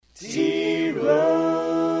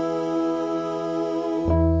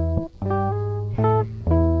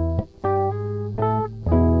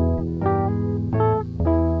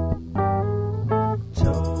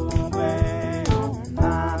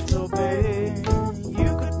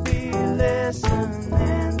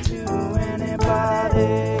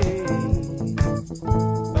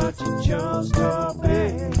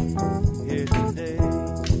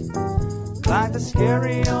Like the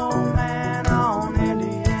scary old man on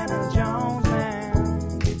Indiana Jones,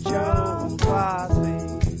 man, get your wisely.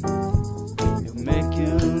 He'll make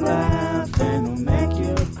you laugh and he'll make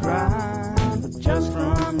you cry, but just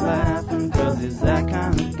from laughing, 'cause he's that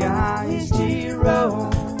kind of guy. He's T-Row,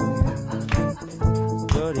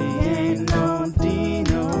 but he ain't no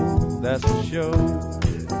Dino, that's for sure.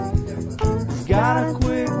 He's got a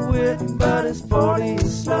quick wit, but his 40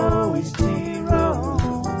 is slow. He's T-Row.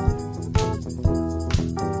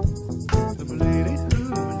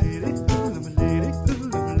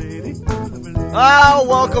 Oh,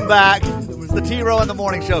 welcome back. It's the T-Row in the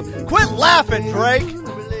Morning Show. Quit laughing, Drake.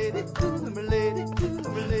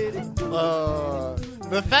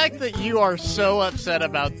 The fact that you are so upset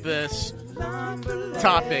about this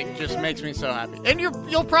topic just makes me so happy. And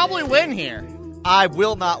you'll probably win here. I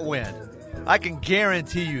will not win. I can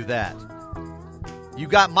guarantee you that. You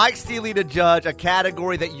got Mike Steely to judge a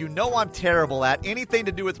category that you know I'm terrible at. Anything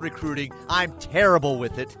to do with recruiting, I'm terrible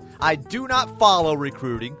with it. I do not follow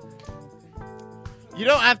recruiting. You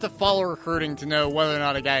don't have to follow recruiting to know whether or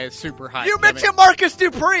not a guy is super high. You mentioned Marcus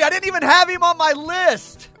Dupree. I didn't even have him on my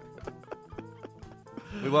list.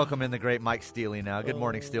 We welcome in the great Mike Steely now. Good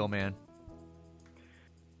morning, Steelman.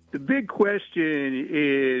 The big question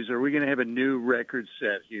is, are we going to have a new record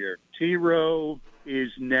set here? T-Row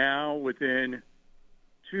is now within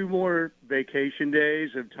 2 more vacation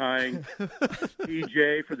days of tying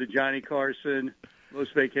TJ for the Johnny Carson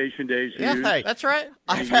most vacation days used. Yeah, that's right.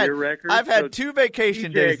 I've had 2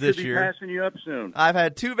 vacation days this year. Could be passing you up soon. I've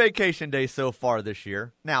had 2 vacation days so far this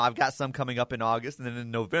year. Now, I've got some coming up in August and then in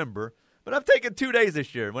November. But I've taken 2 days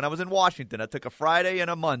this year. When I was in Washington, I took a Friday and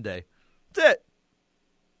a Monday. That's it.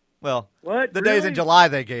 Well, the days in July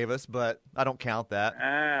they gave us, but I don't count that.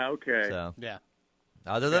 Ah, okay. So, yeah.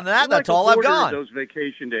 Other than that, that's all I've got. Those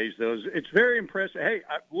vacation days, it's very impressive. Hey,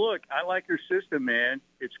 look, I like your system, man.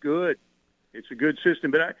 It's good. It's a good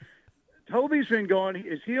system. But Toby's been gone.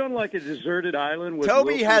 Is he on like a deserted island? With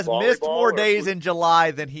Toby has missed more days in in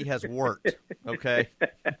July than he has worked. Okay,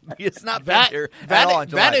 it's not been here at all in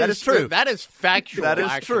July. That is true. That is factual. That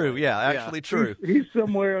is true. Yeah, actually true. He's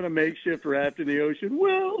somewhere on a makeshift raft in the ocean.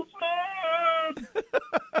 Wilson.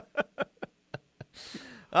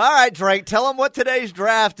 All right, Drake, tell him what today's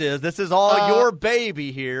draft is. This is all your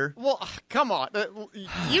baby here. Well, come on.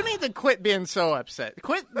 You need to quit being so upset.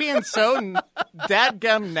 Quit being so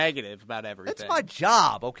dadgum negative about everything. It's my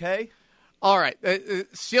job, okay? All right.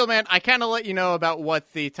 Steelman, I kind of let you know about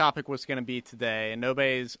what the topic was going to be today, and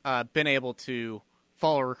nobody's been able to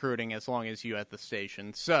follow recruiting as long as you at the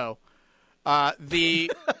station. So,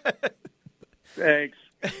 Thanks.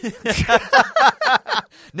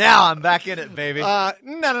 Now I'm back in it, baby. No.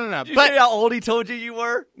 Did you say how old he told you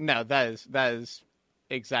were? No, that is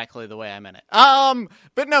exactly the way I meant it.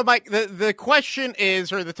 But no, Mike, the question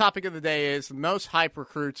is, or the topic of the day is, the most hype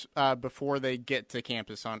recruits before they get to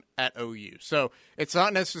campus at OU. So it's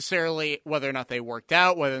not necessarily whether or not they worked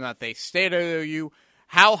out, whether or not they stayed at OU,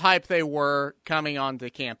 how hype they were coming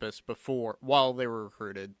onto campus while they were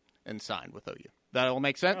recruited and signed with OU. That all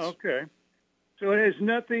make sense? Okay. So it has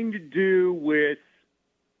nothing to do with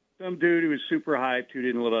some dude who was super hyped who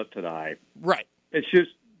didn't live up to the hype. Right.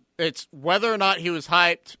 It's whether or not he was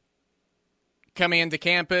hyped coming into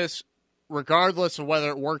campus, regardless of whether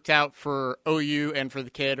it worked out for OU and for the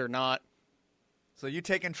kid or not. So you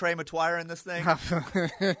taking Trey McTwire in this thing?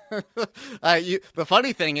 The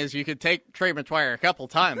funny thing is you could take Trey McTwire a couple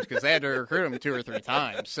times because they had to recruit him 2 or 3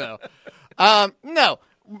 times. So, no.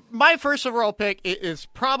 My first overall pick is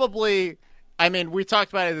probably... I mean, we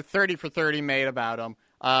talked about it, the 30 for 30 made about him.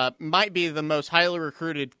 Might be the most highly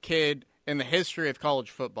recruited kid in the history of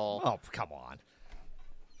college football. Oh, come on.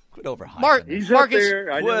 Quit overhyping this. He's up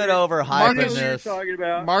there. Quit overhyping this. Talking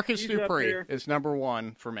about. Marcus Dupree is number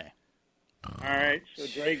 1 for me. All right, so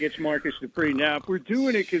Dre gets Marcus Dupree. Now, if we're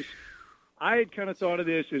doing it, because I had kind of thought of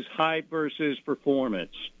this as hype versus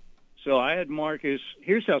performance. So I had Marcus.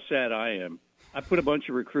 Here's how sad I am. I put a bunch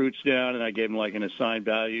of recruits down, and I gave them like an assigned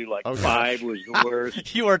value. Like 5 was the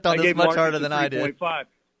worst. You worked on this much harder than I did. 3.5.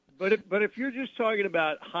 But if you're just talking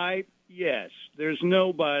about hype, yes, there's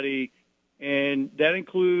nobody, and that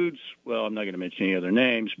includes, well, I'm not going to mention any other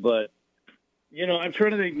names, but I'm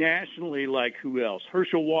trying to think nationally, like who else?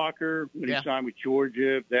 Herschel Walker, when he signed with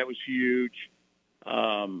Georgia, that was huge.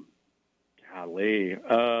 Golly.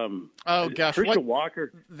 Oh, gosh. Herschel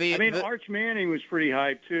Walker. Arch Manning was pretty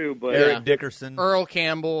hyped, too. But Eric Dickerson. Earl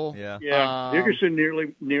Campbell. Yeah. Dickerson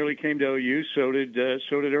nearly came to OU. So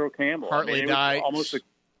did Earl Campbell. Hartley Dykes.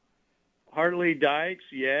 Hartley Dykes,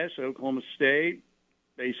 yes. Oklahoma State.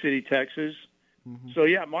 Bay City, Texas. Mm-hmm. So,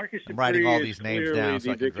 Marcus I'm writing all these is names clearly down so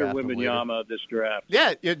the I can Victor draft them later. Wembanyama of this draft.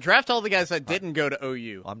 Yeah, draft all the guys that didn't go to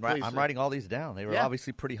OU. I'm writing all these down. They were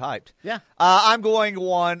obviously pretty hyped. Yeah. I'm going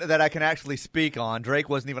one that I can actually speak on. Drake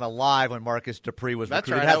wasn't even alive when Marcus Dupree was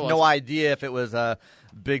recruited. Right, Has no idea if it was a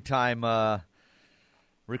big-time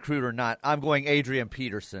recruit or not. I'm going Adrian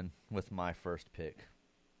Peterson with my first pick.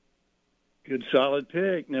 Good, solid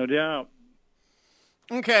pick, no doubt.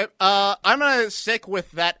 Okay, I'm going to stick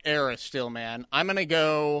with that era still, man. I'm going to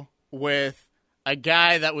go with a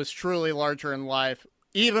guy that was truly larger in life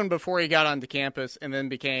even before he got onto campus and then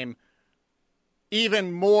became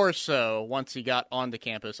even more so once he got onto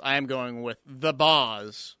campus. I am going with the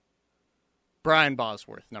Boz, Brian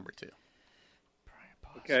Bosworth, number 2. Brian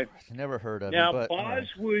Bosworth. Okay. Never heard of now, him. But, Boz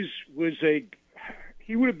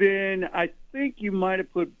he would have been, I think you might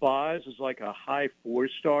have put Boz as like a high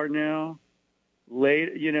 4-star now.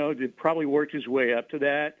 Late, that probably worked his way up to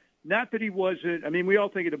that. Not that he wasn't. I mean, we all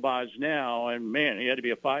think of the Boz now, and man, he had to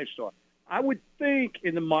be a 5-star. I would think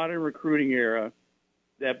in the modern recruiting era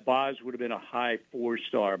that Boz would have been a high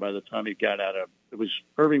 4-star by the time he got out of. It was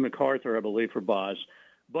Irving MacArthur, I believe, for Boz.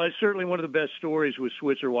 But certainly one of the best stories was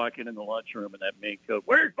Switzer walking in the lunchroom in that mink coat.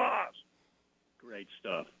 Where's Boz? Great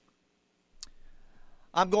stuff.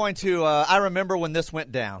 I'm going to. I remember when this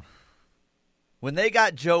went down. When they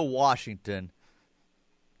got Joe Washington,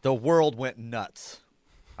 the world went nuts.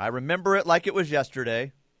 I remember it like it was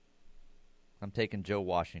yesterday. I'm taking Joe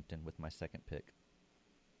Washington with my second pick.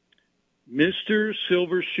 Mr.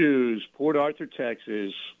 Silver Shoes, Port Arthur,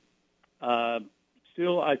 Texas.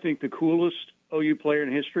 Still, I think the coolest OU player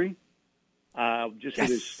in history. Just with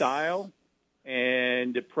his style,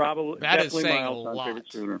 and definitely my all-time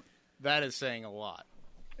favorite Sooner. That is saying a lot.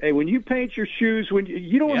 Hey, when you paint your shoes, when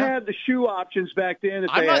you don't have the shoe options back then that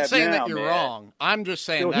they have now, I'm not saying that you're wrong. I'm just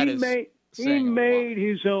saying he made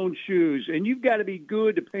his own shoes, and you've got to be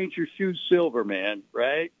good to paint your shoes silver, man.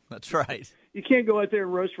 Right? That's right. You can't go out there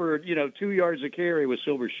and roast for 2 yards of carry with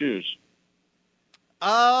silver shoes.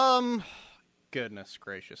 Goodness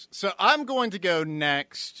gracious. So I'm going to go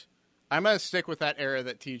next. I'm going to stick with that era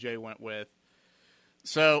that TJ went with.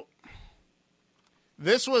 So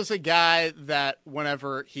this was a guy that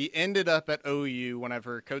whenever he ended up at OU,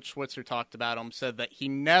 whenever Coach Switzer talked about him, said that he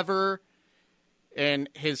never in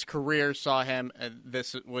his career saw him,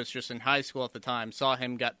 this was just in high school at the time, saw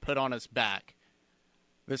him get put on his back.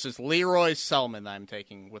 This is Leroy Selman that I'm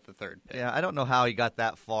taking with the third pick. Yeah, I don't know how he got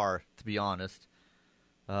that far, to be honest.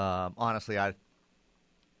 Honestly,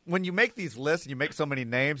 when you make these lists and you make so many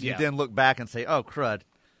names, you then look back and say, oh, crud.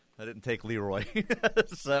 I didn't take Leroy.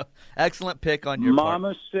 So, excellent pick on your part.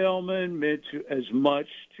 Mama Selman meant as much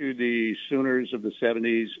to the Sooners of the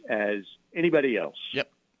 70s as anybody else.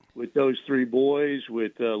 Yep. With those 3 boys,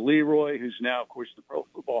 with Leroy, who's now, of course, the Pro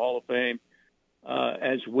Football Hall of Fame,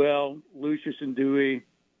 as well, Lucius and Dewey,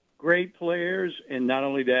 great players, and not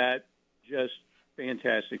only that, just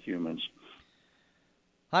fantastic humans.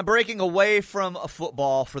 I'm breaking away from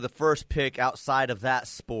football for the first pick outside of that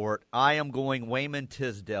sport. I am going Wayman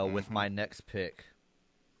Tisdale with my next pick.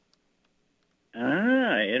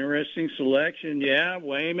 Interesting selection. Yeah,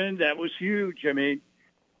 Wayman, that was huge. I mean,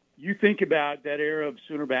 you think about that era of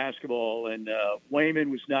Sooner basketball, and Wayman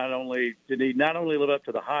was not only live up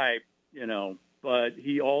to the hype, but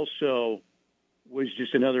he also was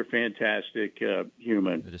just another fantastic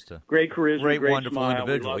human. Just a great charisma, great wonderful smile.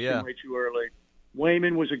 individual. We lost him way too early.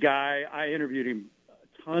 Wayman was a guy, I interviewed him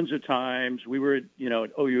tons of times. We were, at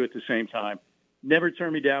OU at the same time. Never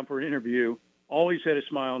turned me down for an interview. Always had a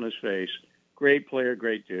smile on his face. Great player,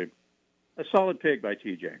 great dude. A solid pick by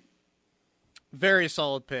TJ. Very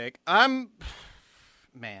solid pick. I'm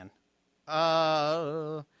going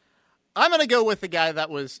to go with the guy that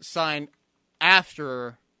was signed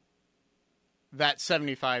after that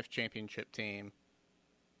 75 championship team.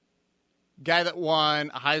 Guy that won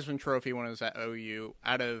a Heisman Trophy when he was at OU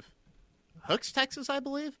out of Hooks, Texas, I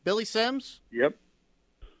believe. Billy Sims. Yep.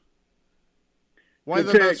 One of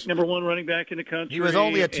the most, number 1 running back in the country. He was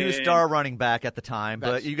only a 2-star running back at the time,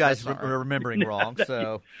 but you guys are remembering wrong.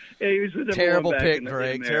 So he was the terrible pick,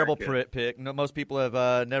 Drake. Terrible pick. No, most people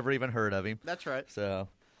have never even heard of him. That's right. So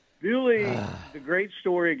Billy, the great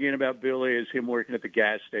story again about Billy is him working at the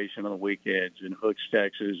gas station on the weekends in Hooks,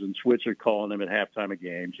 Texas, and Switzer calling him at halftime of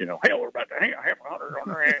games. Hell, we're about to hang a $100 on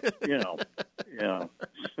their ass.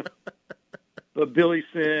 But Billy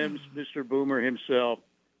Sims, Mr. Boomer himself,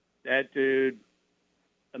 that dude,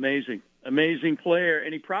 amazing player,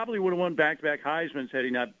 and he probably would have won back-to-back Heismans had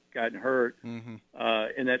he not gotten hurt in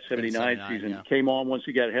that 79 season. Yeah. Came on once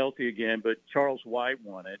he got healthy again, but Charles White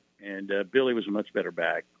won it, and Billy was a much better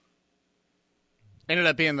back. Ended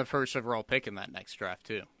up being the first overall pick in that next draft,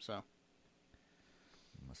 too. So,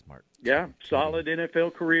 Smart. Yeah, solid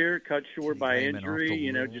NFL career, cut short by Layman injury. off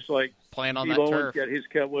the rules. Just like playing on Steve that Owens turf. got his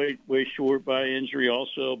cut way short by injury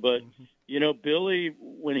also. But Billy,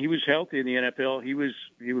 when he was healthy in the NFL, he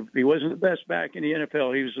wasn't the best back in the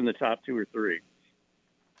NFL. He was in the top 2 or 3.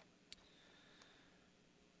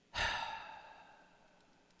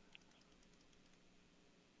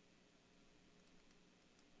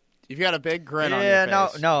 You've got a big grin on your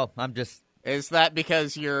face. no, I'm just. Is that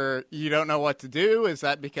because you don't know what to do? Is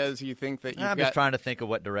that because you think that I'm just trying to think of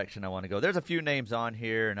what direction I want to go. There's a few names on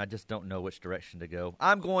here, and I just don't know which direction to go.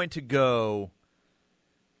 I'm going to go.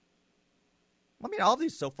 I mean, all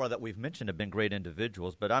these so far that we've mentioned have been great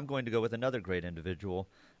individuals, but I'm going to go with another great individual.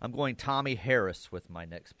 I'm going Tommy Harris with my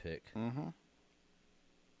next pick. Mm-hmm.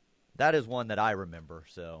 That is one that I remember.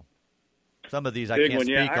 So some of these I Big can't one,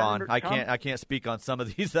 yeah. speak I on. remember I can't speak on some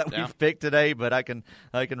of these that Yeah. we've picked today, but I can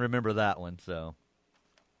remember that one. So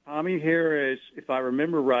Tommy Harris, if I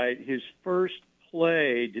remember right, his first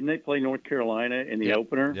play, didn't they play North Carolina in the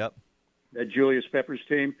opener? Yep. That Julius Peppers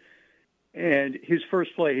team. And his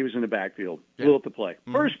first play, he was in the backfield. Yeah. Blew up the play.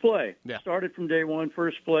 First play. Yeah. Started from day one.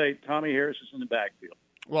 First play, Tommy Harris is in the backfield.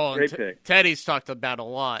 Well, Great and pick. Teddy's talked about a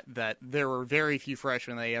lot that there were very few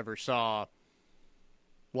freshmen they ever saw,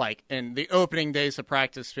 like, in the opening days of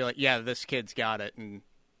practice, feel like, yeah, this kid's got it. And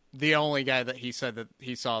the only guy that he said that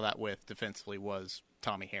he saw that with defensively was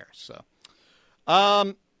Tommy Harris.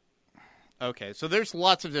 So, okay, so there's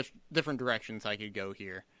lots of different directions I could go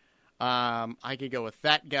here. I could go with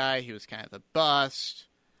that guy. He was kind of the bust.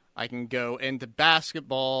 I can go into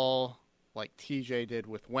basketball like TJ did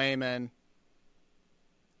with Wayman.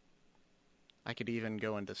 I could even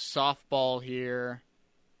go into softball here.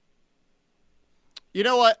 You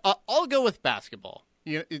know what? I'll go with basketball.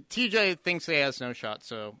 TJ thinks he has no shot,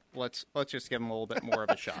 so let's just give him a little bit more of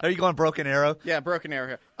a shot. Are you going Broken Arrow? Yeah, broken arrow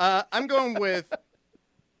here. I'm going with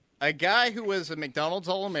a guy who was a McDonald's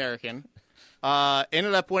All-American,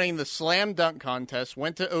 ended up winning the slam dunk contest,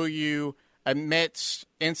 went to OU amidst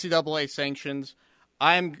NCAA sanctions.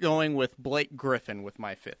 I'm going with Blake Griffin with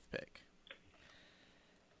my 5th pick.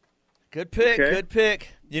 Good pick, Okay. good pick.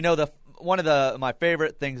 One of my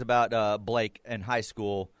favorite things about Blake in high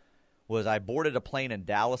school was I boarded a plane in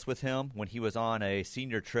Dallas with him when he was on a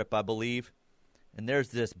senior trip, I believe. And there's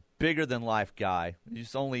this bigger-than-life guy.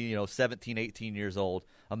 He's only, 17, 18 years old,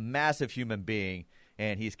 a massive human being,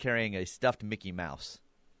 and he's carrying a stuffed Mickey Mouse.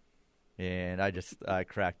 And I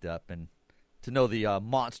cracked up. And to know the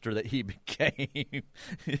monster that he became,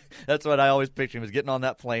 that's what I always picture him, was getting on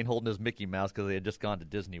that plane holding his Mickey Mouse because they had just gone to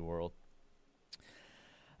Disney World.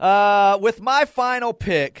 With my final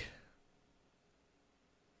pick,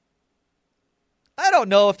 I don't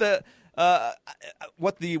know if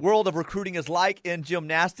what the world of recruiting is like in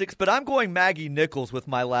gymnastics, but I'm going Maggie Nichols with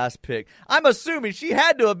my last pick. I'm assuming she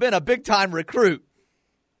had to have been a big-time recruit,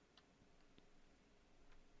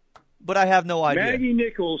 but I have no idea. Maggie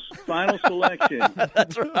Nichols, final selection.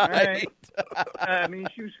 That's right. I mean,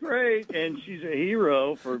 she was great, and she's a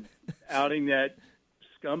hero for outing that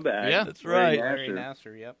scumbag. Yeah, that's right. Larry Nassar.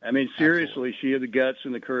 Nassar, yep. I mean, seriously, she had the guts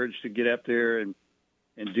and the courage to get up there and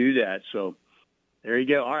do that. So there you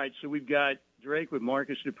go. All right, so we've got Drake with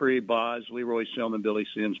Marcus Dupree, Boz, Leroy Selman, Billy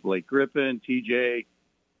Sims, Blake Griffin, TJ,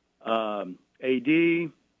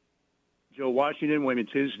 AD, Joe Washington, Wayman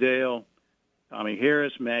Tisdale, Tommy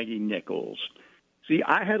Harris, Maggie Nichols. See,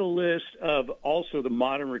 I had a list of also the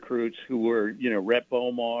modern recruits who were, Rhett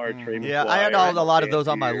Bomar, Trey McGuire. Yeah, I had a lot of those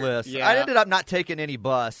on my Here. list. Yeah. I ended up not taking any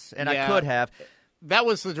bus, and Yeah. I could have. That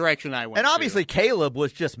was the direction I went. And obviously Caleb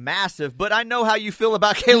was just massive, but I know how you feel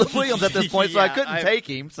about Caleb Williams at this point, so I Yeah, couldn't take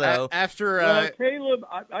him. So after Caleb,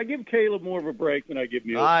 I give Caleb more of a break than I give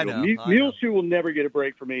Muleshoe. I know. Muleshoe will never get a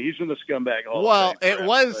break from me. He's in the scumbag hall. well, of Fame it forever,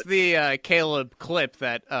 was but- the Caleb clip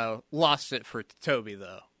that lost it for Toby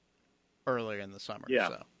though earlier in the summer. Yeah.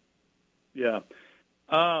 So. Yeah.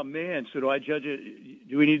 Oh, man. So do I judge it?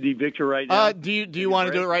 Do we need the victor right now? Do you want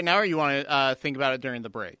to do it right now, or you want to think about it during the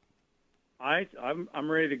break? I'm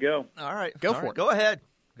ready to go. all right, Go all for right. it. Go ahead.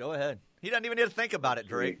 Go ahead. He doesn't even need to think about it,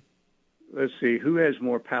 Drake. let's see, who has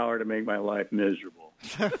more power to make my life miserable?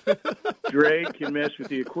 Drake can mess with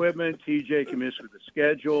the equipment. TJ can mess with the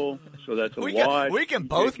schedule. So that's a watch. We can TJ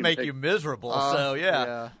both can make take- you miserable. So,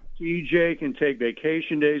 yeah. TJ can take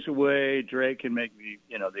vacation days away. Drake can make me,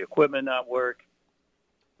 the equipment not work.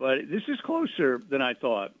 But this is closer than I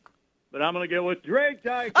thought. But I'm going to go with Drake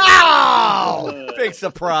Dyke. Oh! Big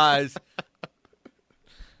surprise.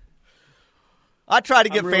 I tried to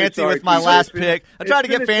get really fancy sorry, with my TJ. last pick. I tried to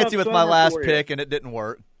It's get been a fancy tough with my summer last for you. pick, and it didn't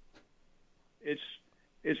work.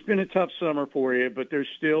 It's been a tough summer for you, but there's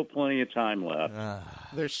still plenty of time left.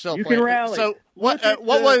 There's still You plenty. can rally. So what? Look at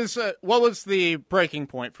What was the breaking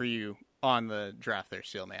point for you on the draft there,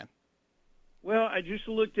 Steelman? Well, I just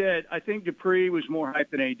looked at, I think Dupree was more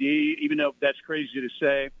hype than AD, even though that's crazy to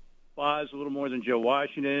say. Boz a little more than Joe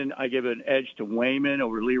Washington. I give an edge to Wayman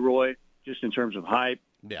over Leroy, just in terms of hype.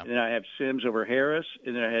 Yeah. And then I have Sims over Harris,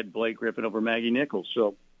 and then I had Blake Griffin over Maggie Nichols.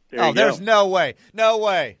 So there you There's go. no way. No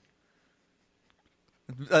way.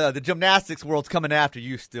 The gymnastics world's coming after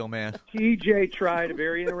you still, man. TJ tried a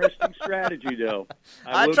very interesting strategy, though.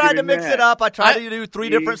 I will tried give to him mix that. it up. I tried to do three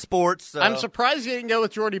He- different sports. So. I'm surprised you didn't go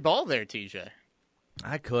with Jordy Ball there, TJ.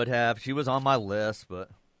 I could have. She was on my list, but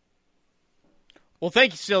Well,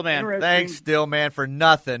 thank you, Steelman. Interesting. thanks, still, man, for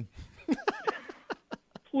nothing.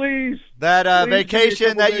 Please. That Please give me a vacation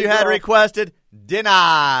couple that you days had off. requested,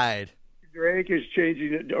 denied. Drake is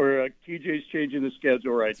changing it, or TJ's changing the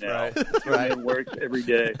schedule right now. right. That's right. It works every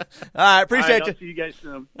day. All right, appreciate All right, you. I'll see you guys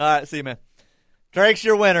soon. All right, see you, man. Drake's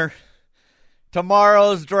your winner.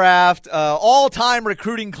 Tomorrow's draft, all-time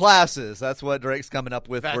recruiting classes. That's what Drake's coming up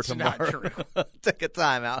with for That's tomorrow. not true. Take a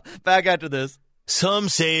timeout. Back after this. Some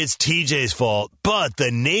say it's TJ's fault, but the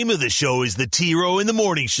name of the show is the T-Row in the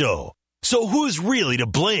Morning Show. So who's really to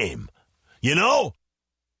blame? You know?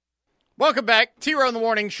 Welcome back, T-Row in the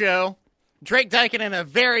Morning Show. Drake Dykin and a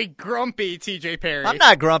very grumpy TJ Perry. I'm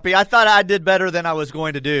not grumpy. I thought I did better than I was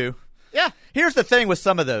going to do. Yeah. Here's the thing with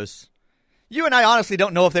some of those. You and I honestly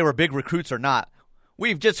don't know if they were big recruits or not.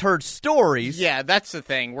 We've just heard stories. Yeah, that's the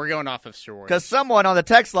thing. We're going off of stories. Because someone on the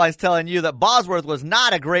text line is telling you that Bosworth was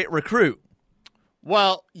not a great recruit.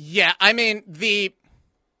 Well, yeah, I mean,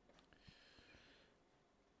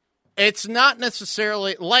 it's not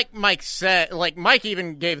necessarily, like Mike said, like Mike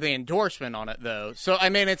even gave the endorsement on it, though. So, I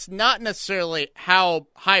mean, it's not necessarily how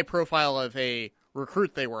high profile of a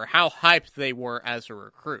recruit they were, how hyped they were as a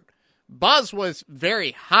recruit. Boz was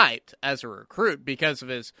very hyped as a recruit because of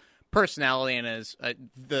his personality and his,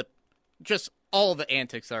 just all the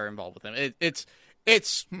antics that are involved with him. It's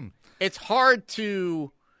hard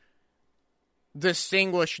to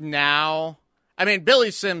distinguish now. I mean, Billy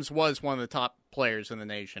Sims was one of the top players in the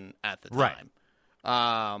nation at the time.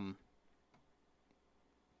 Right.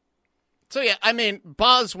 So, yeah, I mean,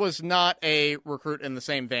 Boz was not a recruit in the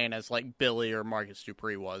same vein as, like, Billy or Marcus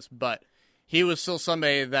Dupree was, but he was still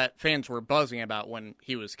somebody that fans were buzzing about when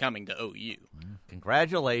he was coming to OU.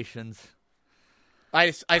 Congratulations.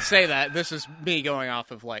 I say that. This is me going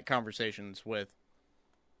off of, like, conversations with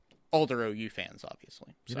older OU fans,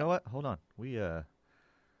 obviously. You know what? Hold on. We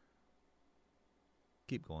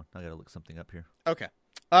keep going. I got to look something up here. Okay.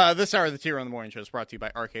 This hour of the T-Row in the Morning Show is brought to you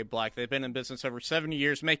by RK Black. They've been in business over 70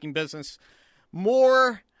 years, making business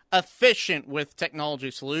more efficient with technology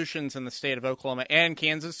solutions in the state of Oklahoma and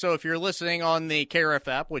Kansas. So if you're listening on the KRF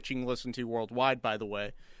app, which you can listen to worldwide, by the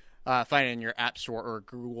way, find it in your App Store or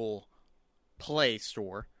Google Play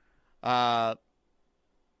Store. RK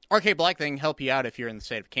Black, they can help you out if you're in the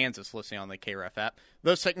state of Kansas listening on the KRF app.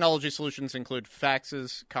 Those technology solutions include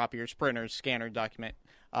faxes, copiers, printers, scanner, document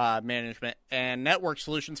management, and network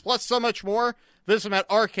solutions, plus so much more. Visit them at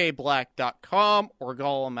rkblack.com or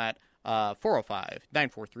call them at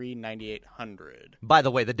 405-943-9800. By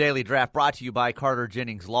the way, the Daily Draft brought to you by Carter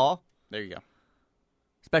Jennings Law. There you go.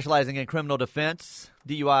 Specializing in criminal defense,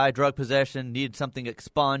 DUI, drug possession, need something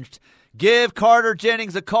expunged. Give Carter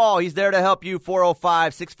Jennings a call. He's there to help you,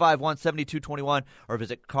 405-651-7221, or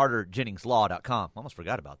visit carterjenningslaw.com. Almost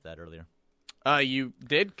forgot about that earlier. You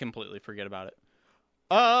did completely forget about it.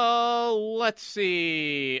 Let's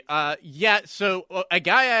see. So a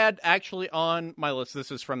guy I had actually on my list,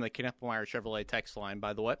 this is from the Knippelmeyer Chevrolet text line,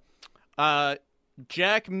 by the way.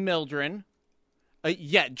 Jack Mildren.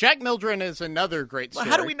 Jack Mildren is another great story.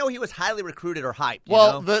 Well, how do we know he was highly recruited or hyped?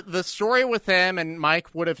 Well, the story with him, and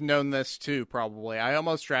Mike would have known this too, probably. I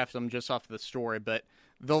almost drafted him just off the story, but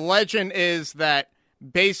the legend is that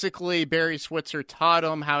basically Barry Switzer taught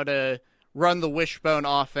him how to run the wishbone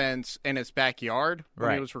offense in his backyard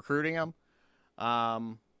when he was recruiting him.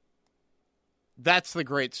 That's the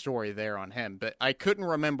great story there on him, but I couldn't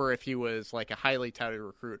remember if he was like a highly touted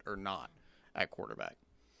recruit or not at quarterback.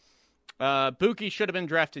 Buki should have been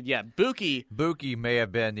drafted. Yeah, Buki may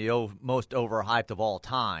have been the most overhyped of all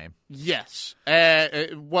time. Yes.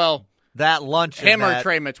 Well, that luncheon, him or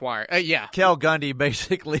Trey McGuire. Yeah. Kel Gundy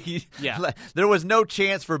basically. Yeah. There was no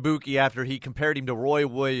chance for Buki after he compared him to Roy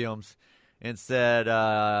Williams and said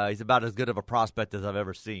he's about as good of a prospect as I've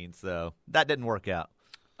ever seen. So that didn't work out.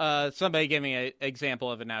 Somebody gave me an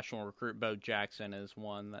example of a national recruit. Bo Jackson is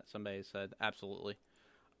one that somebody said. Absolutely.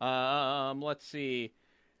 Let's see.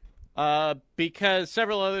 Because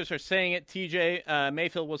several others are saying it, TJ,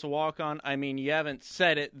 Mayfield was a walk-on. I mean, you haven't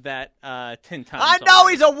said it that 10 times. I know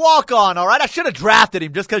he's a walk-on, all right? I should have drafted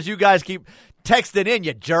him just because you guys keep texting in,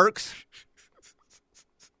 you jerks.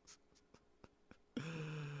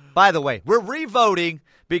 By the way, we're re-voting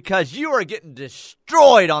because you are getting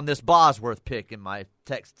destroyed on this Bosworth pick in my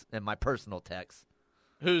text, in my personal text.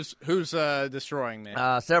 Who's destroying me?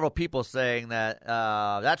 Several people saying that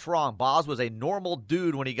that's wrong. Boz was a normal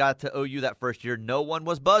dude when he got to OU that first year. No one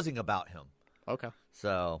was buzzing about him. Okay.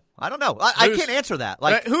 So, I don't know. I can't answer that.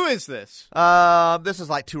 Like, who is this? This is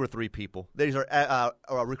like 2 or 3 people. These are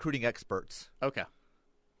recruiting experts. Okay.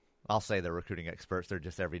 I'll say they're recruiting experts. They're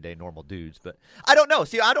just everyday normal dudes. But I don't know.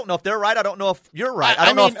 See, I don't know if they're right. I don't know if you're right.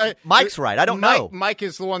 I don't know if Mike's right. I don't know. Mike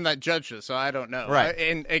is the one that judges, so I don't know. Right.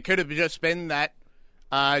 And it could have just been that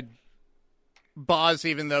Boz,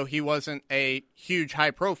 even though he wasn't a huge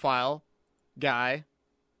high-profile guy,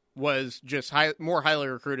 was just more highly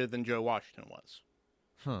recruited than Joe Washington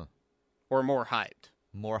was. Or more hyped.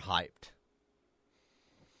 More hyped.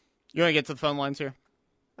 You want to get to the phone lines here?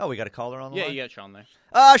 Oh, we got a caller on the line? Yeah, you got Sean there.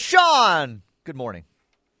 Sean! Good morning.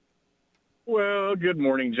 Well, good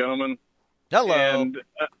morning, gentlemen. Hello. And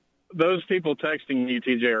those people texting you,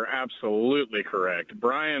 TJ, are absolutely correct.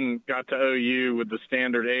 Brian got to OU with the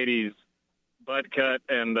standard 80s butt cut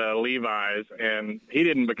and Levi's, and he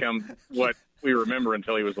didn't become what we remember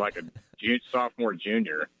until he was like a sophomore,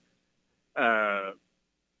 junior.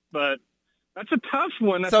 But that's a tough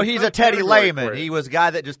one. So he's a Teddy Lehman. He was a guy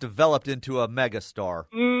that just developed into a megastar.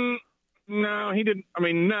 No, he didn't. I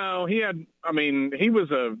mean, no, he had. I mean, he was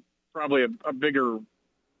probably a bigger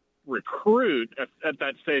recruit at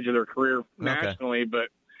that stage of their career nationally, but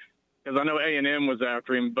because I know A&M was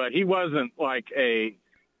after him, but he wasn't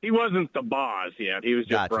he wasn't the Boz yet. He was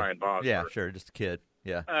just Brian Bosworth. Yeah, sure, just a kid.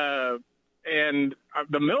 Yeah. And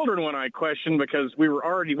the Mildred one I questioned because we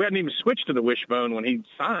hadn't even switched to the wishbone when he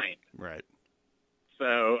signed. Right.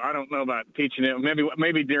 So I don't know about teaching him.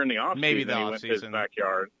 Maybe during the offseason he went to his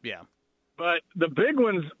backyard. Yeah. But the big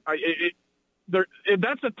ones,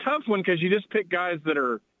 that's a tough one because you just pick guys that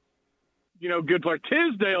are, good players.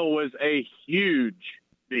 Tisdale was a huge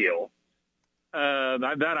deal.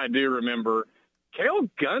 That I do remember. Cale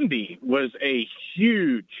Gundy was a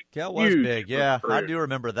huge. Cale was big, yeah. Recruit. I do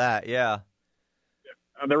remember that, yeah.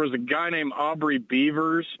 There was a guy named Aubrey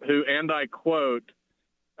Beavers who, and I quote,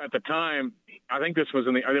 at the time, I think this was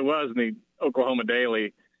in the Oklahoma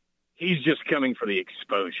Daily, he's just coming for the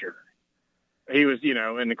exposure. He was,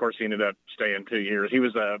 and of course he ended up staying 2 years. He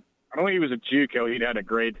was I don't think he was a JUCO. He'd had a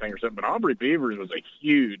grade thing or something, but Aubrey Beavers was a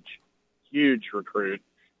huge, huge recruit.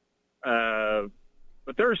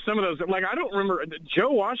 But there are some of those, like, I don't remember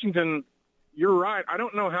Joe Washington. You're right. I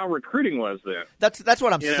don't know how recruiting was then. That's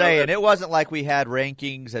what I'm saying. It wasn't like we had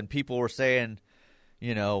rankings and people were saying,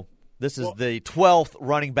 this is the 12th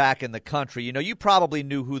running back in the country. You probably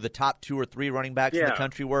knew who the top 2 or 3 running backs in the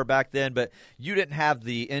country were back then, but you didn't have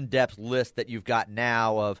the in-depth list that you've got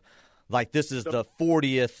now of, like, this is the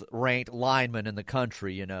 40th ranked lineman in the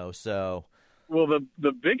country, so. Well,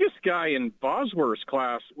 the biggest guy in Bosworth's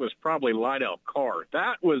class was probably Lydell Carr.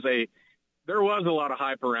 There was a lot of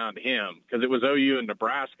hype around him because it was OU and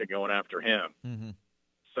Nebraska going after him. Mm-hmm.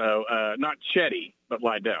 So not Chetty, but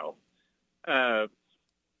Lydell.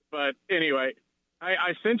 But anyway,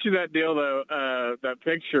 I sent you that deal, though, that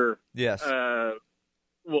picture. Yes.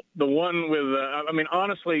 Well, the one with,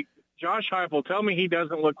 honestly, Josh Heupel, tell me he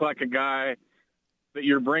doesn't look like a guy that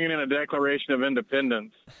you're bringing in a Declaration of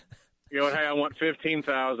Independence. You go, hey, I want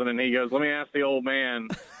 $15,000, and he goes, let me ask the old man.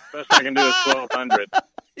 Best I can do is $1,200.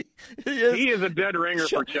 He is a dead ringer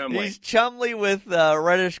for Chumley. He's Chumley with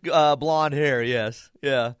reddish blonde hair. Yes,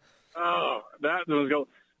 yeah. Oh, that was go.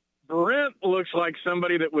 Brent looks like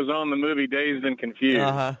somebody that was on the movie Dazed and Confused.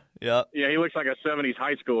 Yeah. Yeah, he looks like a '70s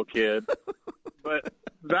high school kid. But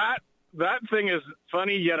that thing is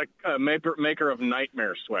funny, yet a maker of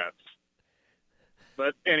nightmare sweats.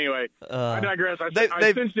 But anyway, I digress. I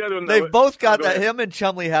sent the other one. They've both got that. Him and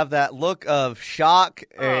Chumley have that look of shock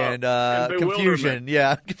and confusion.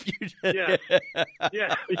 Yeah, confusion. Yes.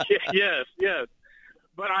 Yes.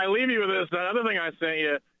 But I leave you with this. That other thing I sent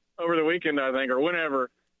you over the weekend, I think, or whenever.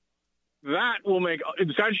 that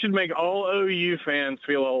should make all OU fans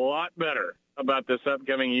feel a lot better about this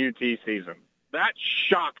upcoming UT season. That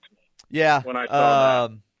shocked me. Yeah. When I saw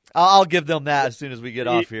that. I'll give them that as soon as we get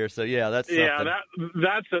off here. So, yeah, that's something.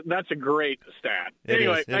 Yeah, that's a great stat.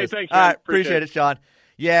 Anyway, hey, thanks, All right, appreciate it, Sean.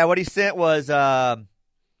 Yeah, what he sent was one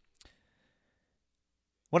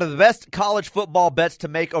of the best college football bets to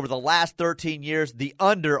make over the last 13 years, the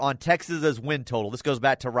under on Texas's win total. This goes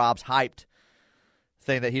back to Rob's hyped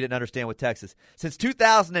thing that he didn't understand with Texas. Since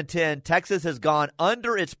 2010, Texas has gone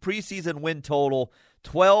under its preseason win total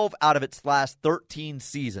 12 out of its last 13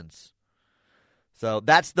 seasons. So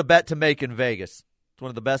that's the bet to make in Vegas. It's one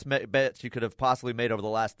of the best bets you could have possibly made over the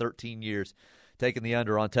last 13 years, taking the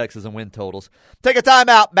under on Texas and win totals. Take a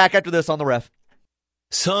timeout. Back after this on The Ref.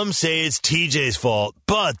 Some say it's TJ's fault,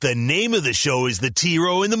 but the name of the show is the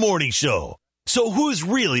T-Row in the Morning Show. So who's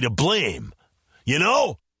really to blame? You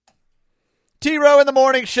know? T-Row in the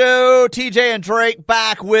Morning Show. TJ and Drake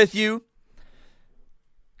back with you.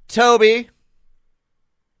 Toby,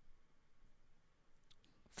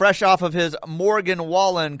 fresh off of his Morgan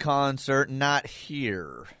Wallen concert, not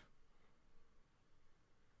here.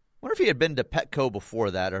 Wonder if he had been to Petco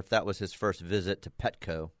before that, or if that was his first visit to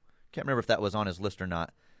Petco. Can't remember if that was on his list or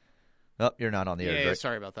not. Oh, you're not on the air. Yeah,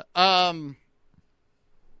 sorry about that.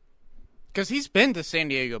 Because he's been to San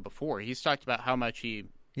Diego before. He's talked about how much he.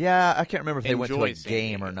 Yeah, I can't remember if they went to a San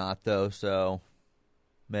game Diego. or not, though. So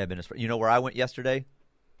may have been his. You know where I went yesterday?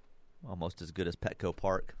 Almost as good as Petco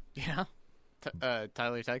Park. Yeah.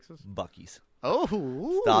 Tyler, Texas? Buc-ee's. Oh.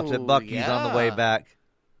 Stopped at Buc-ee's on the way yeah. back.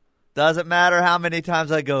 Doesn't matter how many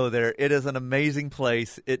times I go there. It is an amazing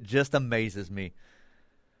place. It just amazes me.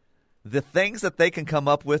 The things that they can come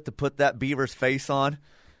up with to put that beaver's face on,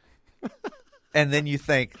 and then you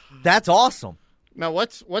think, that's awesome. Now,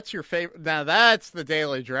 what's your favorite? Now, that's the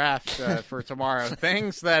daily draft for tomorrow.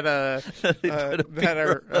 Things that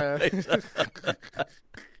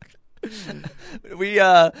We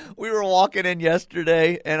were walking in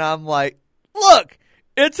yesterday, and I'm like, look,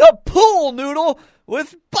 it's a pool noodle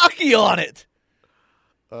with Bucky on it.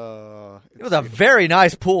 It was a very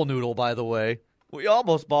nice pool noodle, by the way. We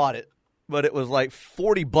almost bought it, but it was like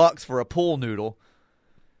 $40 for a pool noodle.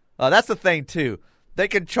 That's the thing, too. They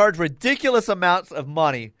can charge ridiculous amounts of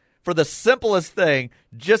money for the simplest thing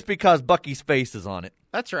just because Bucky's face is on it.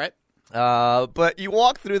 That's right. But you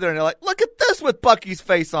walk through there and you're like, look at this with Bucky's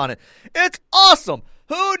face on it. It's awesome.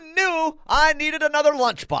 Who knew I needed another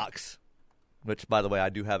lunchbox? Which, by the way, I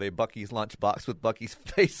do have a Bucky's lunchbox with Bucky's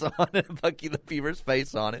face on it, Bucky the Beaver's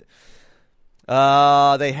face on it.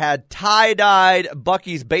 They had tie-dyed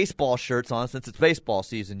Bucky's baseball shirts on since it's baseball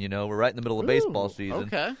season, you know. We're right in the middle of baseball season.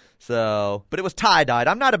 Okay. So, but it was tie-dyed.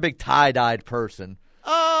 I'm not a big tie-dyed person.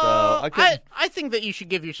 I think that you should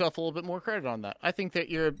give yourself a little bit more credit on that. I think that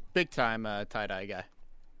you're a big-time tie-dye guy.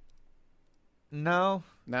 No.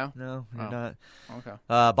 No? No, you're not. Okay.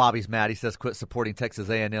 Bobby's mad. He says quit supporting Texas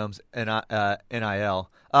A&M's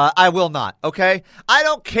NIL. I will not, okay? I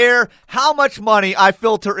don't care how much money I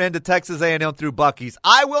filter into Texas A&M through Buc-ee's.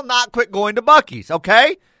 I will not quit going to Buc-ee's,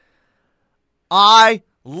 okay? I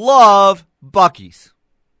love Buc-ee's.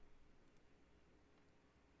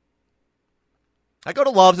 I go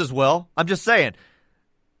to Love's as well. I'm just saying.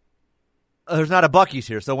 There's not a Buc-ee's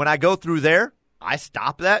here, so when I go through there, I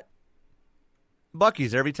stop that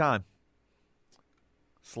Buc-ee's every time.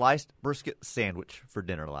 Sliced brisket sandwich for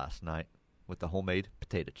dinner last night with the homemade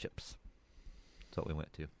potato chips. That's what we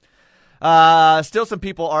went to. Still some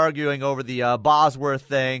people arguing over the Bosworth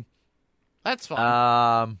thing. That's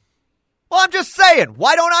fine. Well, I'm just saying,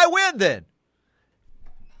 why don't I win then?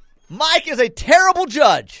 Mike is a terrible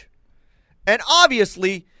judge and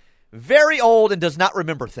obviously very old and does not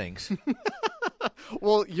remember things.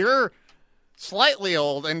 Well, you're slightly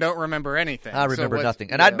old and don't remember anything. I remember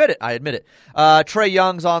nothing. And yeah. I admit it. Trey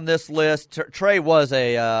Young's on this list. Trey was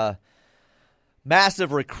a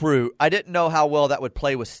massive recruit. I didn't know how well that would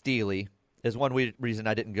play with Steely is one reason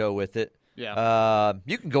I didn't go with it. Yeah.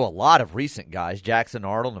 You can go a lot of recent guys, Jackson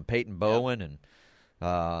Arnold and Peyton Bowen and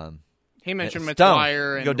he mentioned Stone.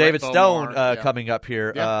 McGuire and go David Brett Stone Bomar. coming up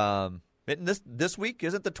here. Yeah. Isn't this week?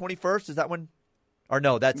 Isn't the 21st? Is that when? Or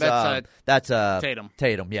no, that's Tatum.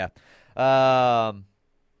 Tatum, yeah.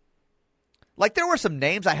 Like there were some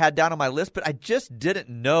names I had down on my list, but I just didn't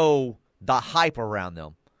know the hype around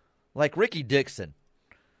them. Like Ricky Dixon.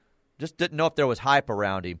 Just didn't know if there was hype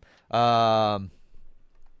around him. Some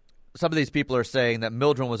of these people are saying that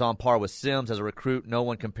Mildren was on par with Sims as a recruit. No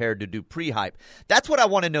one compared to Dupree hype. That's what I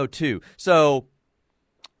want to know, too. So,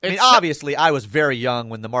 I mean, obviously, I was very young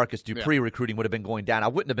when the Marcus Dupree recruiting would have been going down. I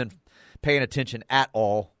wouldn't have been paying attention at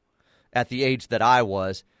all at the age that I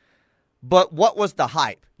was. But what was the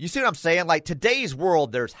hype? You see what I'm saying? Like, today's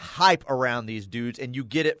world, there's hype around these dudes, and you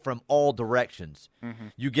get it from all directions. Mm-hmm.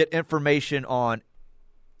 You get information on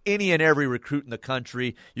any and every recruit in the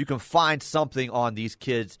country. You can find something on these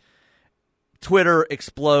kids. Twitter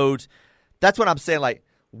explodes. That's what I'm saying. Like,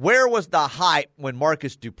 where was the hype when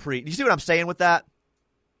Marcus Dupree? You see what I'm saying with that?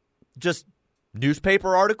 Just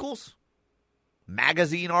newspaper articles?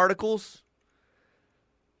 Magazine articles?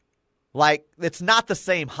 Like, it's not the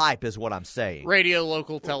same hype as what I'm saying. Radio,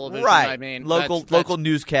 local television. Right. I mean, local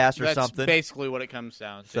newscast or something. That's basically what it comes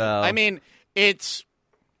down to. So, I mean, it's...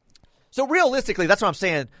 So realistically, that's what I'm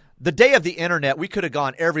saying. The day of the internet, we could have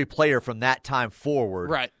gone every player from that time forward.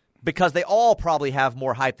 Right. Because they all probably have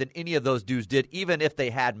more hype than any of those dudes did, even if they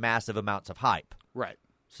had massive amounts of hype. Right.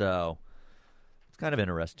 So, it's kind of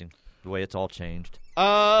interesting, the way it's all changed.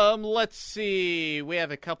 Let's see. We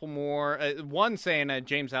have a couple more. One saying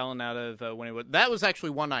James Allen out of when he was. That was actually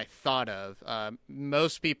one I thought of.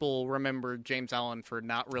 Most people remember James Allen for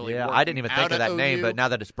not really. Yeah, working I didn't even think of that OU. name, but now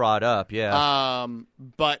that it's brought up, yeah.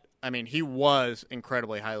 But I mean, he was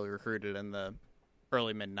incredibly highly recruited in the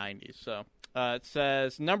early mid '90s. So it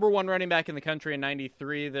says number one running back in the country in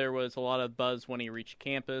 '93. There was a lot of buzz when he reached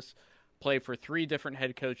campus. Played for 3 different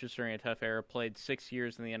head coaches during a tough era. Played 6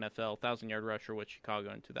 years in the NFL. 1,000-yard rusher with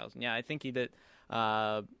Chicago in 2000. Yeah, I think he did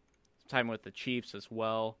time with the Chiefs as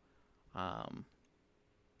well.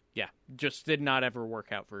 Yeah, just did not ever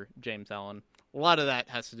work out for James Allen. A lot of that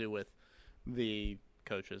has to do with the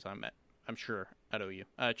coaches I'm sure, at OU.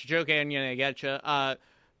 Chijoke Onyenegecha,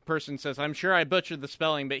 person says, I'm sure I butchered the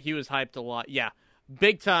spelling, but he was hyped a lot. Yeah,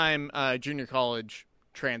 big-time junior college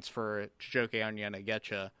transfer, Chijoke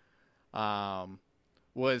Onyenegecha.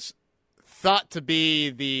 Was thought to be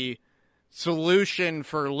the solution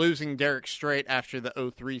for losing Derek Strait after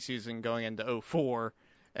the 03 season going into 04,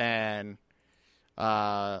 and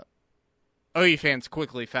OU fans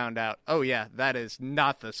quickly found out, oh yeah, that is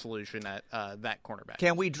not the solution at that cornerback.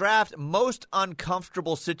 Can we draft most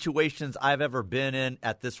uncomfortable situations I've ever been in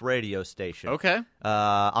at this radio station? Okay.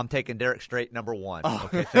 I'm taking Derek Strait number 1. Oh.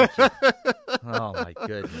 Okay, thank you. Oh, my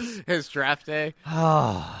goodness. His draft day.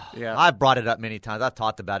 Yeah. I've brought it up many times. I've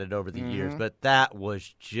talked about it over the years, but that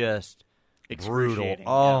was just brutal.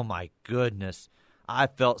 Oh, my goodness. I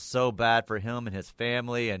felt so bad for him and his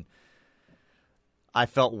family, and I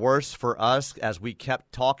felt worse for us as we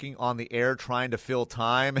kept talking on the air trying to fill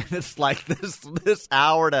time. And it's like this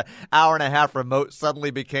hour to hour and a half remote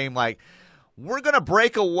suddenly became like, we're going to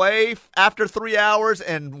break away after 3 hours,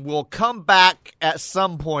 and we'll come back at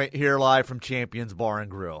some point here live from Champions Bar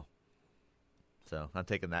and Grill. So I'm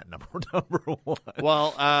taking that number 1.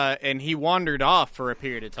 Well, and he wandered off for a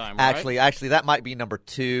period of time, right? Actually, that might be number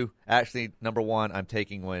 2. Actually, number 1 I'm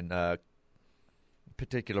taking when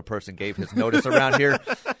particular person gave his notice around here.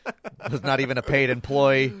 Was not even a paid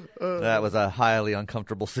employee. That was a highly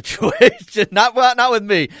uncomfortable situation. Not with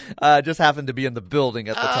me. Just happened to be in the building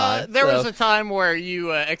at the time. There was a time where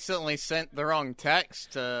you accidentally sent the wrong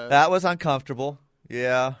text. That was uncomfortable.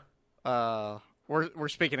 Yeah. We're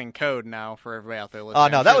speaking in code now for everybody out there listening. Oh,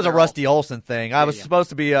 no, that was a Rusty Olson thing. I was supposed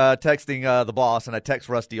to be texting the boss, and I text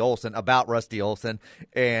Rusty Olson about Rusty Olson,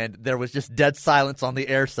 and there was just dead silence on the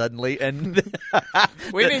air suddenly. And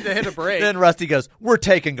we need to hit a break. Then Rusty goes, "We're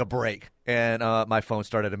taking a break," and my phone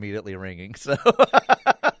started immediately ringing. So,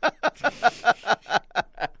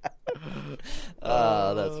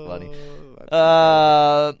 that's funny.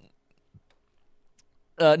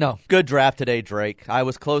 No, good draft today, Drake. I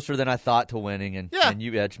was closer than I thought to winning, and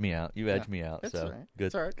you edged me out. That's so all right.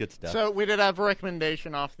 good, all right. Good stuff. So we did have a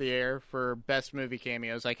recommendation off the air for best movie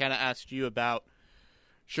cameos. I kind of asked you about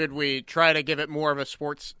should we try to give it more of a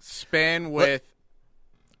sports spin with.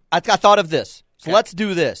 I thought of this. So let's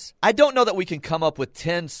do this. I don't know that we can come up with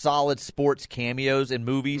 10 solid sports cameos in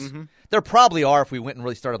movies. Mm-hmm. There probably are if we went and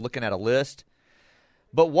really started looking at a list.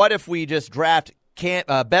 But what if we just draft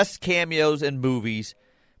best cameos in movies?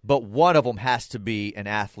 But one of them has to be an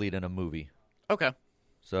athlete in a movie. Okay.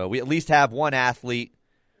 So we at least have one athlete.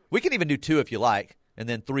 We can even do 2 if you like, and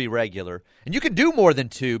then 3 regular. And you can do more than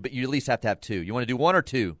 2, but you at least have to have 2. You want to do 1 or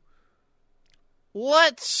 2?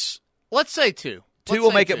 Let's say 2. 2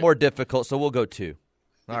 will make it more difficult, so we'll go 2.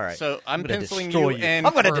 All right. So I'm penciling you in.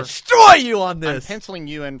 I'm going to destroy you on this. I'm penciling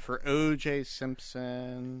you in for O.J.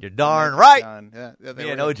 Simpson. You're darn right. Yeah, Me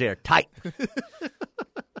and O.J. are tight.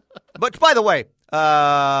 But by the way,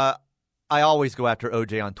 I always go after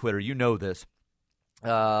OJ on Twitter. You know this.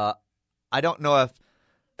 I don't know if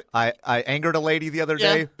I angered a lady the other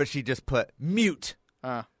day, but she just put mute.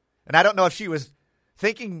 And I don't know if she was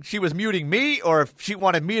thinking she was muting me or if she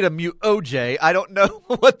wanted me to mute OJ. I don't know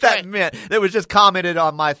what that meant. It was just commented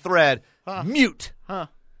on my thread. Mute. Huh.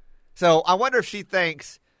 So I wonder if she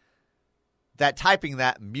thinks that typing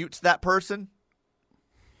that mutes that person.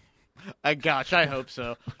 Gosh, I hope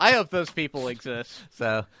so. I hope those people exist.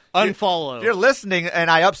 So Unfollow. if you're listening and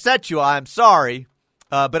I upset you, I'm sorry.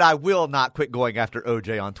 But I will not quit going after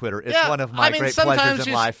OJ on Twitter. It's one of my great pleasures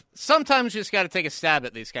in life. Sometimes you just got to take a stab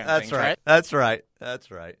at these kind of things, right? That's right.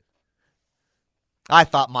 That's right. I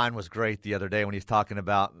thought mine was great the other day when he's talking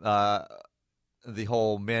about the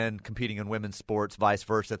whole men competing in women's sports, vice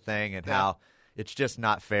versa thing, and how it's just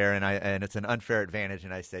not fair, and it's an unfair advantage.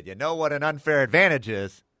 And I said, you know what an unfair advantage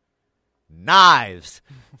is? Knives.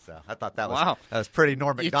 So I thought that was pretty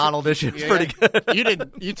Norm Macdonald-ish. It was pretty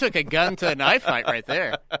good. You took a gun to a knife fight right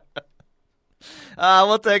there.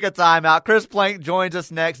 We'll take a timeout. Chris Plank joins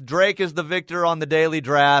us next. Drake is the victor on the Daily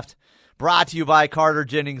Draft. Brought to you by Carter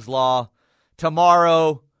Jennings Law.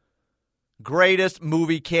 Tomorrow, greatest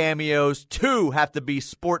movie cameos. 2 have to be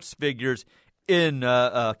sports figures in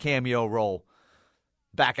a cameo role.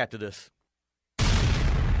 Back after this.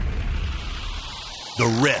 The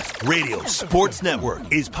Ref Radio Sports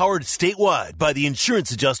Network is powered statewide by the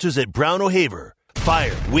insurance adjusters at Brown O'Haver.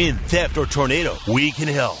 Fire, wind, theft, or tornado, we can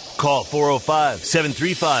help. Call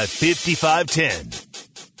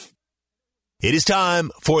 405-735-5510. It is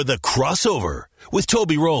time for The Crossover with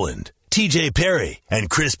Toby Rowland, TJ Perry, and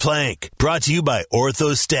Chris Plank. Brought to you by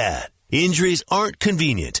Orthostat. Injuries aren't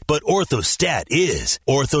convenient, but Orthostat is.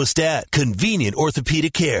 Orthostat, convenient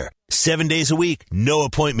orthopedic care. 7 days a week, no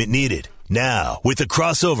appointment needed. Now, with The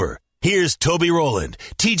Crossover, here's Toby Rowland,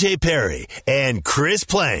 TJ Perry, and Chris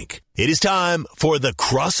Plank. It is time for The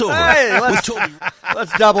Crossover. Hey,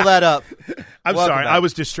 let's double that up. I'm Welcome sorry. back. I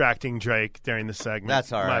was distracting Drake during the segment.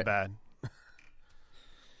 That's all right. My bad.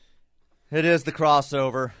 It is The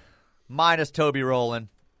Crossover. Minus Toby Rowland.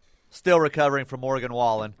 Still recovering from Morgan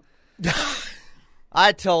Wallen.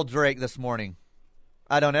 I told Drake this morning,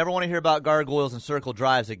 I don't ever want to hear about gargoyles and circle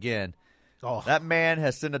drives again. Oh. That man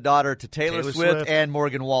has sent a daughter to Taylor Swift and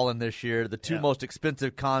Morgan Wallen this year, the 2 most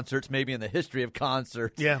expensive concerts maybe in the history of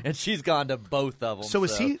concerts. Yeah. And she's gone to both of them. So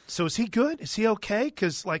is he good? Is he okay?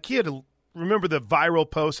 Because he had to remember the viral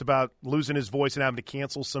post about losing his voice and having to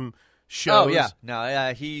cancel some shows. Oh yeah, no,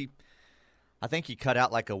 I think he cut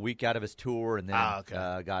out like a week out of his tour and then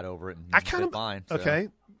got over it and he's fine. So. Okay,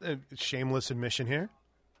 shameless admission here.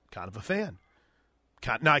 Kind of a fan.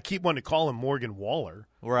 Now I keep wanting to call him Morgan Waller,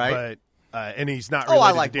 right? But and he's not related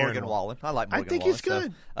I like to Darren Morgan Wallen. I like Morgan Wallen. I think he's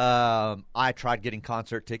good. So, I tried getting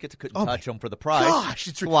concert tickets. Couldn't touch them for the price. Gosh,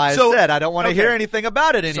 that's why I said I don't want to hear anything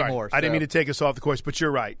about it anymore. I didn't mean to take us off the course, but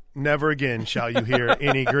you're right. Never again shall you hear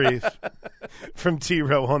any grief from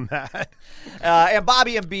T-Row on that. And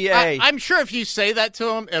Bobby and B.A. I'm sure if you say that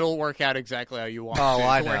to him, it'll work out exactly how you want it to.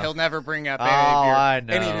 I know. Where he'll never bring up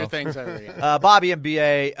any of your things ever again. Bobby and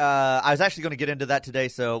B.A., I was actually going to get into that today,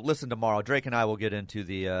 so listen tomorrow. Drake and I will get into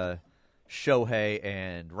the Shohei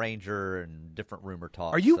and Ranger and different rumor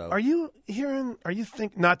talk. Are you hearing? Are you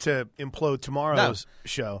think not to implode tomorrow's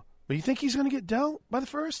show? But you think he's going to get dealt by the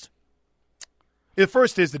first? The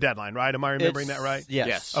first is the deadline, right? Am I remembering that right?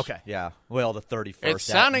 Yes. Okay. Yeah. Well, the 31st. It's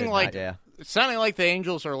sounding like the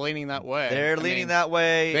Angels are leaning that way. They're leaning that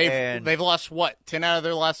way. They've lost, 10 out of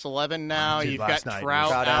their last 11 now? You've got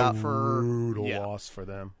Trout out for brutal loss for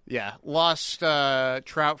them. Yeah, lost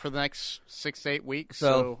Trout for the next 6 to 8 weeks.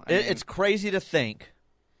 So it's crazy to think,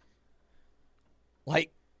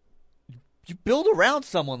 like, you build around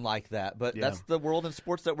someone like that, but that's the world in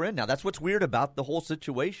sports that we're in now. That's what's weird about the whole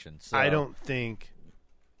situation. So. I don't think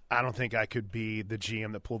I could be the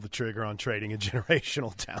GM that pulled the trigger on trading a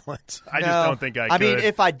generational talent. I just don't think I could. I mean,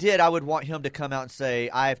 if I did, I would want him to come out and say,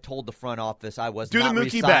 I have told the front office I was not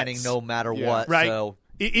re-signing no matter what. Right. So.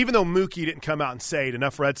 Even though Mookie didn't come out and say it,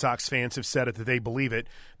 enough Red Sox fans have said it that they believe it,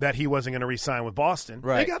 that he wasn't going to re-sign with Boston.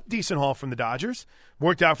 Right. They got a decent haul from the Dodgers.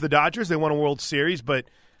 Worked out for the Dodgers. They won a World Series, but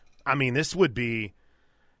I mean, this would be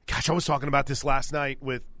 – gosh, I was talking about this last night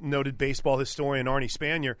with noted baseball historian Arnie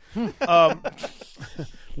Spanier.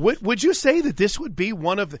 Would you say that this would be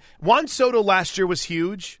one of the – Juan Soto last year was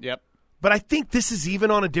huge. Yep. But I think this is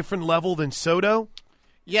even on a different level than Soto.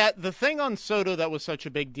 Yeah, the thing on Soto that was such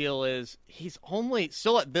a big deal is he's only –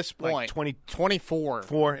 still at this point, like 24.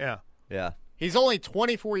 Yeah. He's only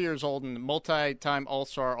 24 years old and multi-time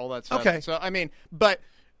All-Star, all that stuff. Okay. So, I mean, but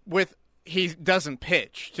with – he doesn't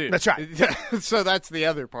pitch, too. That's right. So that's the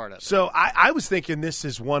other part of it. So I was thinking this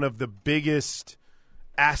is one of the biggest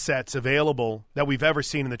assets available that we've ever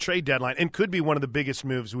seen in the trade deadline and could be one of the biggest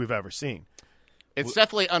moves we've ever seen. It's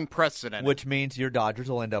definitely unprecedented. Which means your Dodgers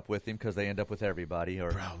will end up with him because they end up with everybody.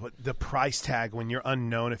 Bro, the price tag when you're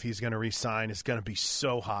unknown if he's going to re-sign is going to be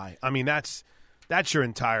so high. I mean, that's That's your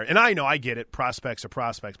entire – and I know, I get it. Prospects are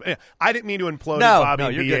prospects. But I didn't mean to implode Bobby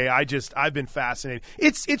and BA. I've been fascinated.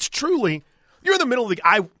 It's truly – you're in the middle of the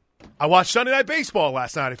 – I watched Sunday Night Baseball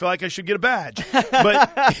last night. I feel like I should get a badge.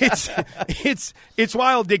 But it's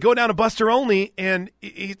wild. They go down to Buster Olney, and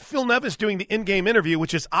Phil Neville doing the in-game interview,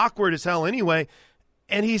 which is awkward as hell anyway,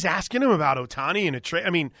 and he's asking him about Ohtani and a trade. I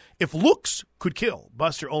mean, if looks could kill,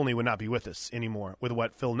 Buster Olney would not be with us anymore with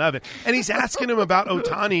what Phil Neville. And he's asking him about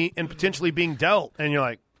Ohtani and potentially being dealt. And you're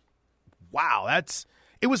like, wow,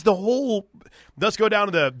 it was the whole – let's go down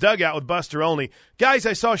to the dugout with Buster Olney. Guys,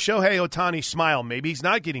 I saw Shohei Ohtani smile. Maybe he's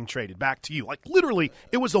not getting traded. Back to you. Like, literally,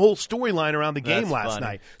 it was the whole storyline around the game last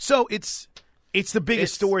night. So it's the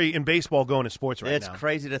biggest story in baseball going to sports right now. It's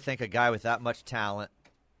crazy to think a guy with that much talent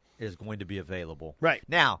is going to be available. Right.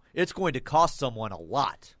 Now, it's going to cost someone a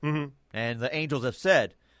lot. Mm-hmm. And the Angels have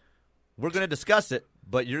said, we're going to discuss it,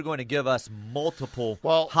 but you're going to give us multiple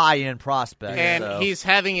high-end prospects. And he's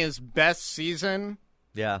having his best season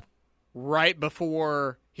right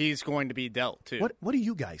before he's going to be dealt, too. What do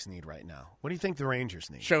you guys need right now? What do you think the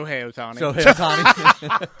Rangers need? Shohei Ohtani.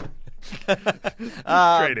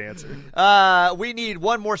 Great answer. We need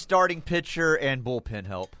one more starting pitcher and bullpen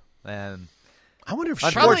help. And I wonder if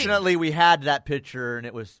unfortunately we had that pitcher, and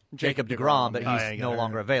it was Jacob deGrom, but he's he's no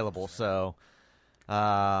longer available. So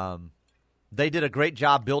they did a great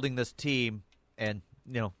job building this team, and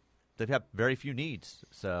they've had very few needs.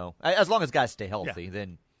 So as long as guys stay healthy,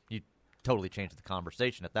 then you totally change the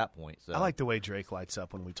conversation at that point. So I like the way Drake lights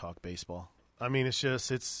up when we talk baseball. I mean, it's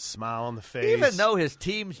smile on the face. Even though his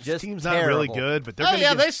team's not terrible. really good, but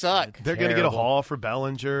they suck. They're going to get a haul for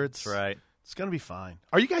Bellinger. That's right. It's going to be fine.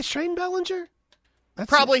 Are you guys trading Bellinger?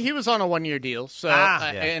 Probably he was on a 1-year deal. So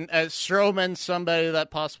and Stroman, somebody that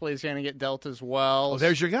possibly is going to get dealt as well. Oh,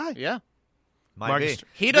 there's your guy. Yeah. Might be.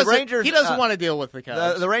 He doesn't want to deal with the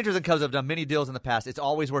Cubs. The Rangers and Cubs have done many deals in the past. It's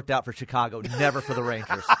always worked out for Chicago, never for the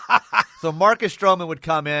Rangers. So Marcus Stroman would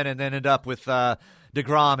come in and then end up with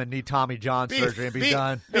deGrom and need Tommy John surgery and be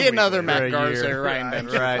done. Be another Matt Garza or Ryan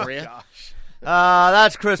Benjamin for you.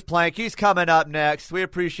 That's Chris Plank. He's coming up next. We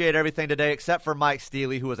appreciate everything today except for Mike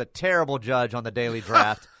Steely, who was a terrible judge on the daily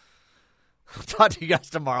draft. We'll talk to you guys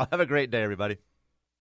tomorrow. Have a great day, everybody.